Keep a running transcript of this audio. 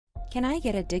Can I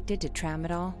get addicted to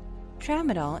Tramadol?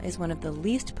 Tramadol is one of the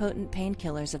least potent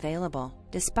painkillers available,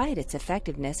 despite its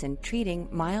effectiveness in treating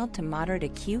mild to moderate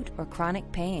acute or chronic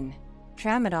pain.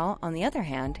 Tramadol, on the other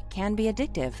hand, can be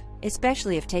addictive,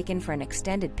 especially if taken for an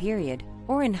extended period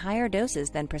or in higher doses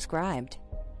than prescribed.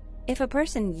 If a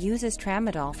person uses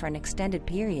Tramadol for an extended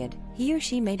period, he or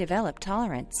she may develop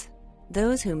tolerance.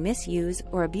 Those who misuse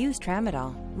or abuse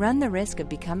Tramadol run the risk of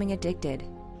becoming addicted.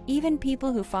 Even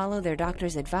people who follow their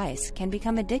doctor's advice can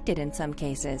become addicted in some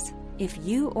cases. If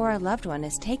you or a loved one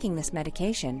is taking this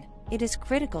medication, it is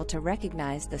critical to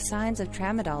recognize the signs of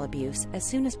Tramadol abuse as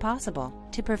soon as possible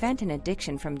to prevent an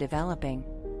addiction from developing.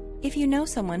 If you know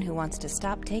someone who wants to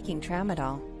stop taking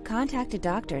Tramadol, contact a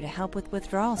doctor to help with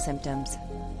withdrawal symptoms.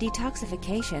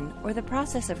 Detoxification, or the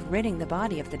process of ridding the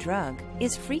body of the drug,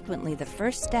 is frequently the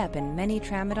first step in many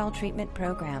Tramadol treatment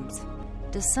programs.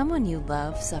 Does someone you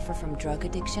love suffer from drug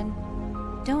addiction?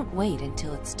 Don't wait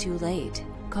until it's too late.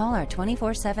 Call our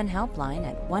 24/7 helpline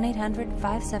at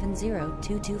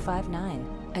 1-800-570-2259.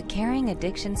 A caring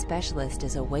addiction specialist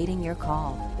is awaiting your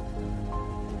call.